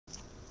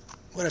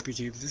What up,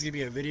 YouTube? This is gonna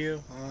be a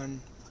video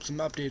on some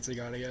updates I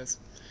got. I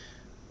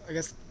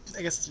guess,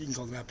 I guess you can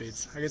call them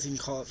updates. I guess you can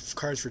call it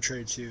cards for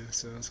trade too.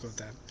 So let's go with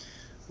that.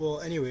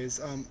 Well,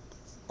 anyways,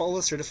 all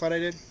the certified I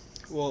did,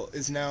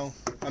 is now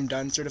I'm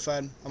done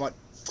certified. I'm not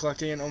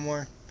collecting it no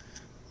more.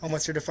 All my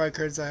certified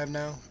cards I have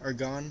now are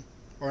gone,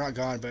 or not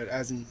gone, but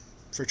as in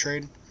for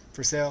trade,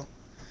 for sale.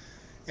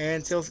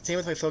 And same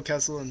with my Phil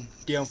Kessel and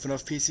Dion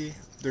Phaneuf PC.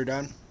 They're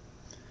done.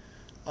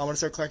 I'm gonna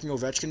start collecting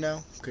Ovechkin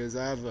now because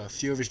I have a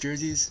few of his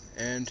jerseys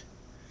and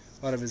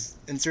a lot of his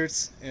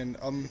inserts, and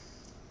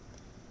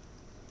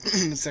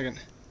second.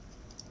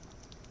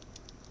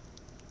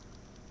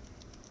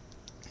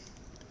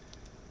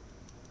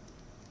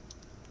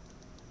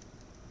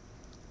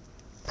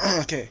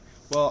 Okay,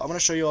 well, I'm gonna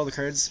show you all the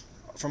cards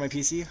from my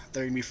PC that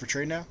are gonna be for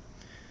trade now,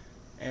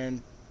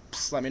 and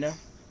just let me know.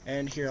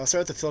 And here, I'll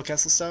start with the Phil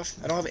Kessel stuff.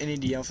 I don't have any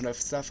DL enough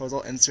stuff. I was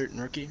all insert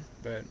and rookie,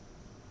 but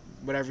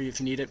whatever, if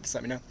you need it, just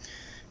let me know.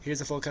 Here's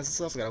the Phil Kessel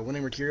stuff. I got a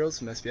winning materials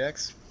from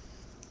SPX.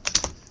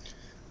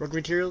 Rookie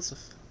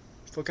materials,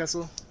 Phil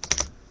Kessel.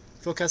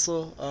 Phil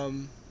Kessel,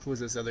 who was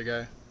this other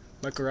guy?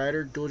 Michael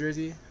Ryder, dual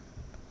jersey.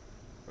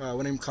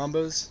 Winning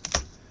combos.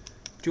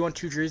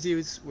 2-on-2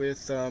 jerseys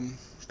with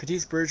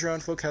Patisse Bergeron,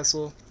 Phil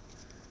Kessel,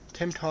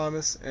 Tim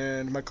Thomas,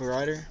 and Michael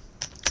Ryder.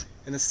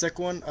 And the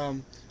second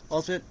one,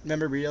 Ultimate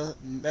Memorabilia,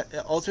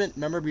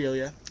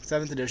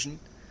 7th edition,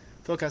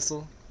 Phil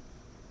Kessel,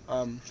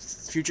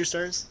 Future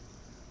Stars,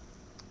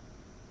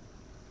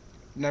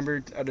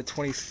 numbered out of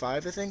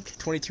 25, I think,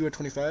 22 out of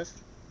 25.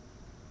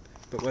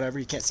 But whatever,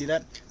 you can't see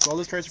that. So all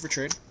those cards are for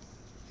trade.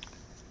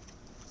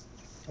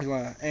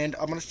 And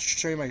I'm gonna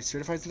show you my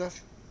certified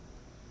stuff.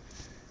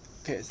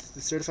 Okay,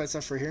 the certified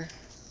stuff right here.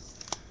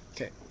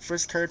 Okay,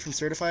 first card from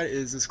certified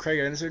is this Craig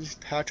Anderson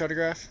patch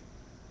autograph.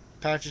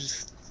 Patch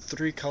is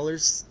 3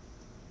 colors,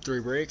 3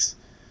 breaks,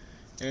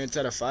 and it's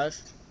out of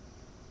 5.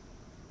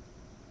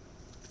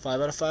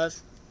 5 out of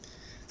 5.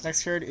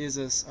 Next card is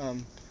this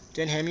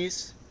Dan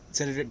Hamhuis. It's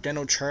a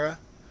Deno Chara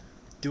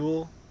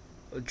dual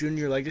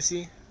junior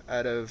legacy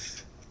out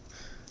of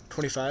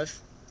 25.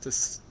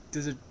 That's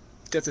a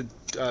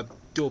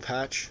dual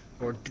patch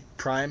or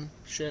prime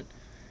shit.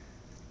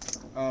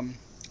 A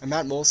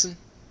Matt Molson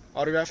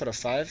autograph out of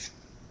 5.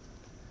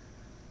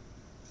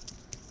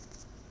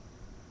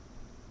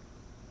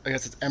 I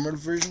guess it's Emerald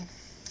version.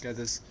 Got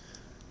this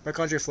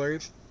Marc-Andre Fleury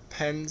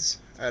pens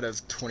out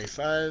of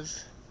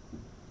 25.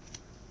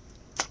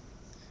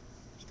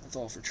 That's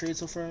all for trade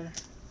so far.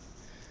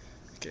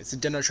 Okay, it's a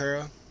Deno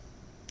Chara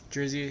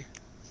jersey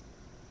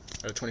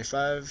out of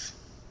 25.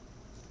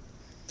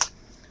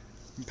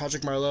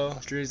 Patrick Marleau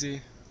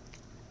jersey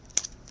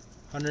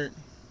 100.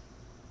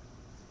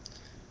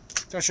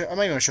 I'm not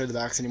even gonna show the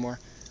backs anymore.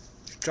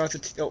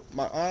 Jonathan,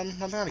 I'm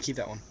not gonna keep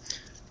that one.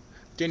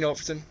 Daniel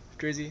Alfredsson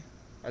jersey,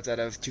 that's out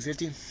of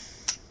 250.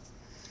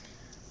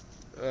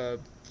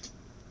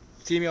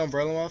 Semyon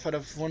Varlamov out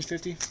of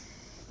 150.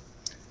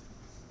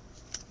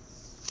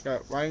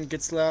 Got Ryan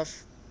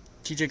Getzlaf,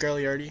 TJ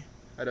Gagliardi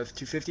out of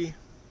 250.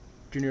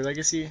 Junior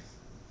Legacy.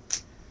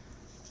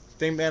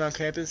 Big Man on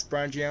Campus,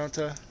 Brian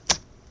Gianta,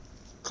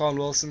 Colin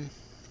Wilson,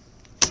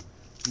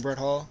 and Brett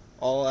Hall,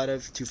 all out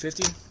of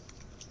 250.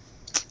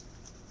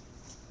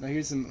 Now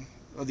here's some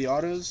of the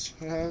autos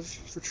I have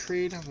for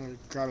trade. I'm going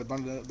to grab a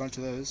bunch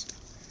of those.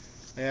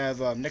 I have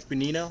Nick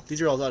Bonino.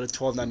 These are all out of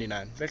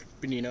 $12.99. Nick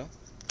Bonino,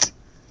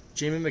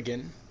 Jamie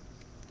McGinn,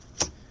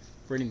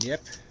 Brandon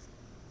Yip,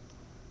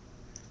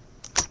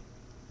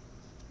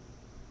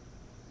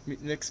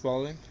 Nick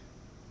Spalding.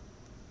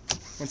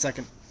 1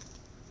 second.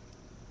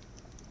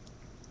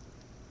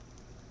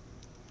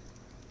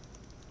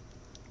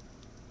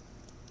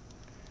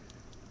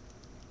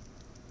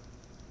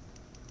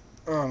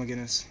 Oh my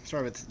goodness.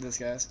 Sorry about this,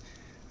 guys.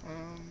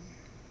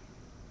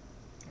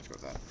 Let's go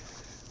with that.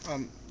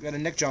 Got a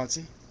Nick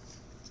Johnson.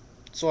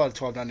 Sold out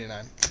of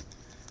 $12.99.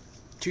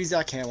 2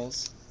 Zach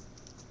Hamels.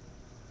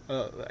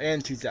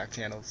 And 2 Zach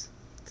Hamels.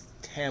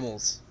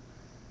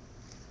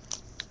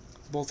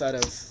 Both out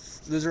of...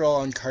 Those are all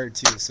on card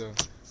too, so...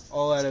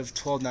 All out of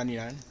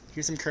 $12.99.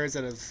 Here's some cards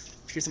out of...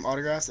 Here's some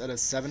autographs out of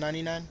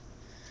 $7.99.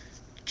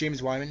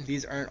 James Wyman.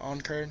 These aren't on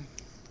card.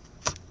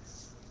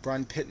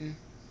 Brian Pitton.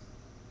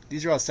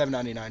 These are all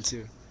 $7.99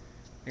 too.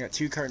 I got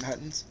 2 Carton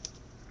Huttons.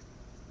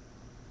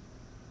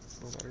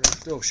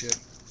 Oh shit.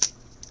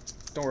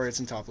 Don't worry, it's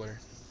in top loader.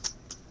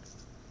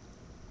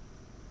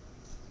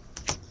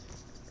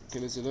 Okay,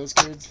 those are those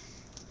cards.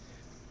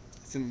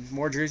 Some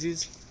more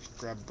jerseys.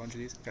 Grab a bunch of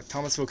these. Got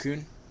Thomas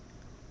Vokoun.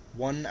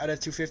 1 out of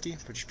 250,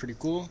 which is pretty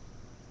cool.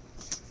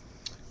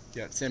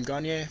 Got Sam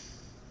Gagner.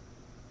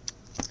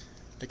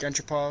 Nick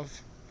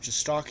Antropov, which is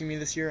stalking me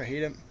this year. I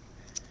hate him.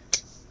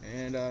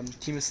 And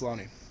Timo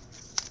Solani.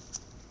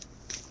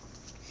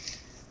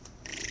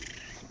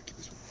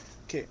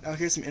 Okay, now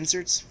here's some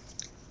inserts.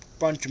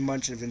 Bunch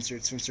of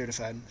inserts from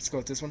Certified. Let's go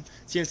with this one.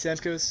 Steven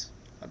Stamkos,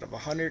 out of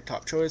 100,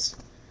 top choice.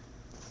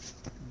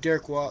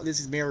 Derek Waugh, this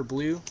is Mirror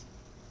Blue.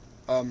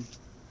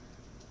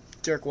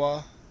 Derek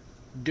Roy,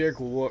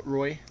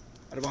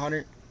 out of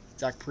 100.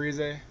 Zach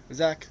Parise,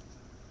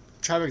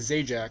 Travis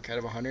Zajac out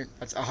of 100.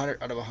 That's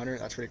 100 out of 100.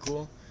 That's pretty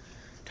cool.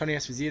 Tony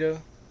Esposito.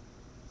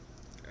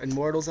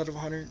 Immortals out of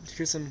 100.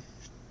 Here's some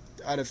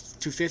out of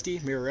 250.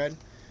 Mirror Red.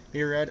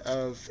 Mirror Red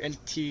of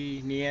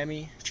NT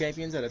Niami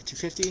Champions out of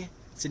 250.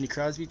 Sidney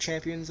Crosby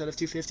Champions out of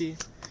 250.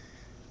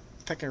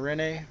 Pekka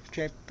Rene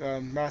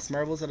Mass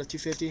Marvels out of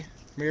 250.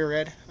 Mirror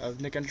Red of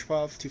Nick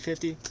Antropov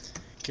 250.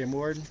 Cam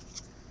Ward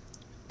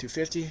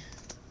 250.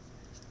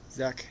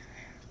 Zach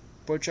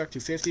Boychuk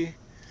 250.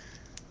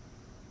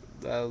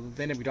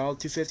 Landon McDonald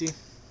 250.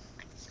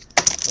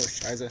 Oh,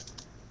 Shiza.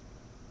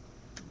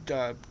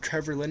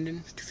 Trevor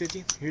Linden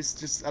 250. Here's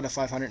just out of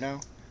 500 now.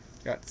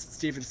 Got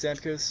Steven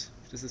Stamkos.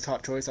 This is the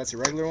top choice. That's a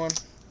regular one.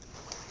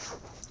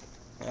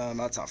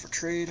 That's out for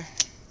trade.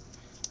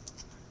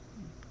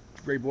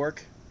 Ray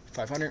Bork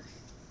 500.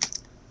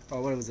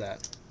 Oh, what was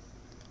that?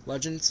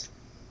 Legends.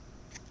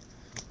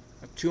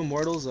 2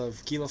 Immortals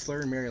of Guy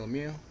Lafleur and Mario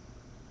Lemieux.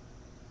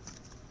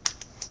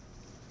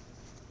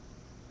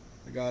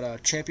 We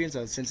got Champions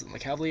of Vincent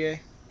Lecavalier.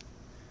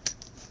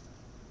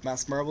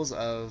 Mass Marvels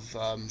of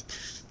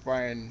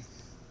Brian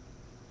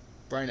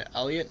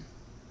Elliott.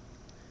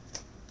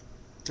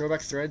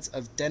 Throwback Threads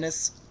of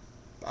Dennis.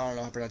 I don't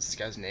know how to pronounce this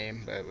guy's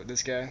name, but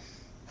this guy,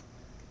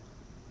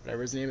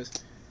 whatever his name is.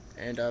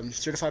 And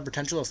Certified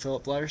Potential of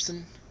Philip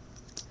Larson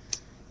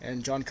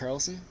and John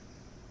Carlson,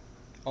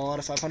 all out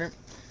of 500.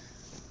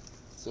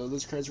 So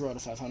those cards were out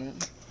of 500.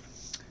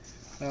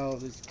 Now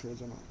these cards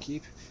I'm gonna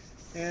keep.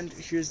 And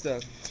here's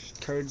the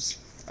cards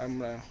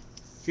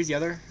here's the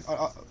other.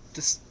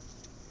 Just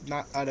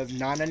not out of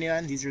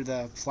 $9.99. These are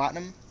the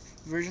platinum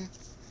version.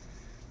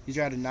 These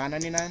are out of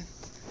 $9.99.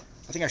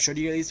 I think I showed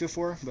you these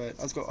before, but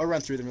I'll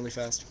run through them really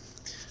fast.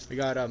 We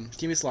got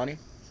Teemu Selanne. I'm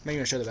not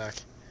gonna show the back.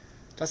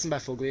 Dustin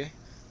Bafoglier.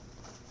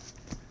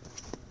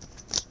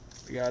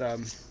 We got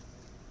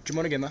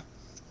Jamona Gimma,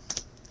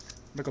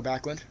 Michael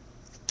Backlund,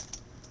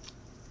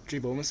 Jay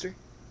Bowminster,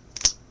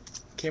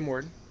 Cam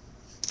Ward,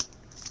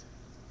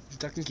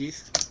 Duncan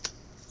Keith,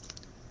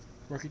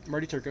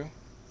 Marty Turco,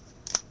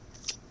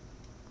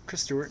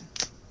 Chris Stewart,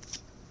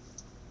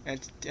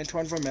 and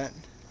Antoine Vermette.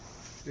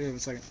 Wait 1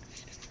 second.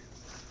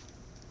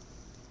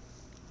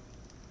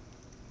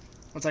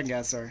 1 second,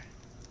 guys. Sorry.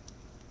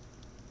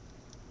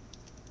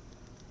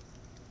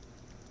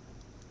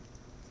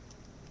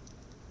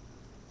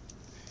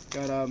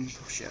 Got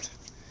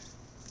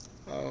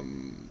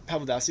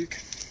Pavel Datsyuk,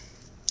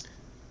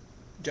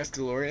 Jeff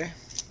Delorier,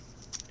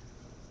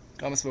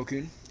 Thomas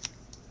Vokoun,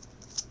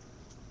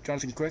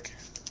 Jonathan Quick.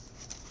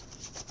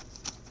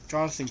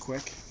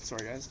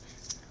 Sorry, guys.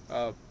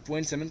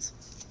 Wayne Simmons,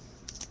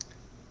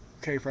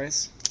 Carey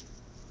Price,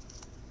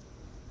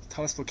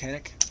 Thomas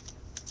Volcanic,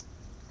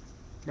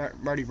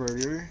 Marty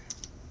Brodeur,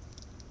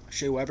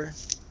 Shea Weber,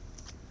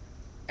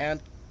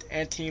 and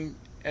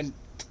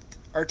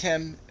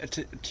Artem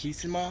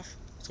Anisimov.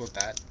 What's with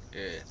that?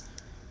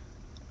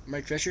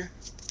 Mike Fisher,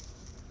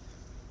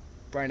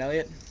 Brian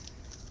Elliott,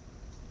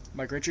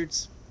 Mike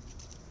Richards,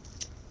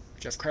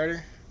 Jeff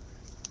Carter,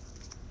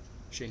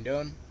 Shane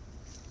Doan,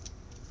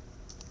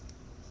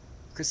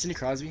 Sidney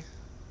Crosby,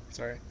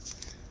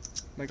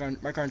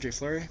 Marc-Andre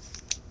Fleury,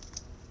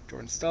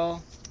 Jordan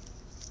Staal,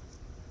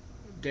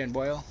 Dan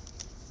Boyle,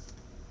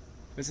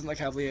 Vincent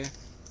Lecavalier,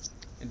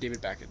 and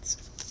David Backett.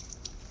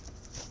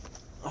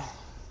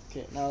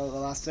 Okay, now the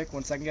last pick.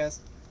 1 second, guys.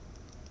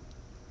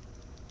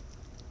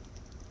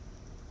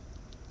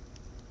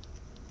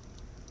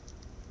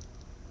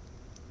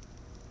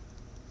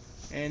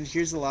 And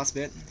here's the last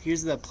bit.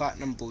 Here's the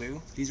Platinum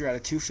Blue. These are out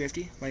of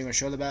 250. Might even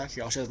show the back.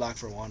 Here, I'll show the back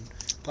for 1.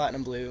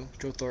 Platinum Blue,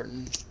 Joe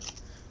Thornton,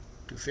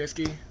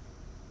 250.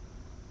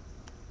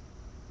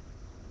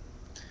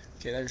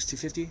 Okay, there's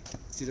 250.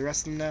 See the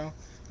rest of them now.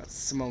 That's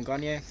Simone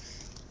Gagne,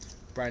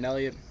 Brian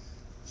Elliott,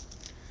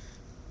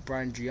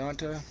 Brian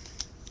Giunta,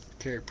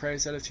 Carey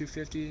Price out of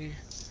 250,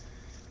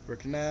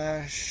 Rick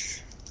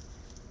Nash,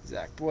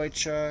 Zach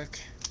Boychuk,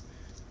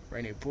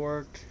 Rainy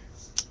Bork,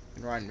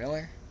 and Ryan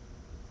Miller.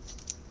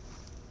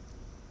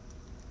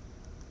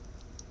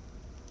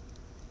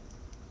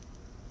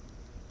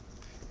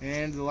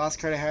 And the last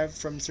card I have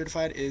from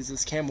Certified is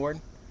this Cam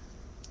Ward,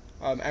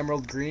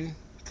 Emerald Green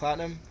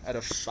Platinum out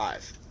of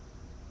 5.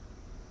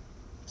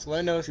 So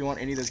let me know if you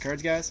want any of those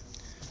cards, guys.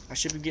 I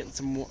should be getting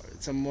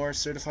some more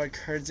Certified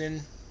cards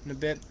in a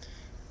bit.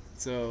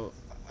 So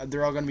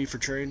they're all going to be for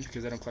trade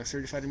because I don't collect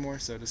Certified anymore.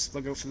 So just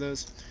look out for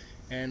those.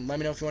 And let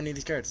me know if you want any of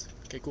these cards.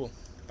 Okay, cool.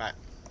 Bye.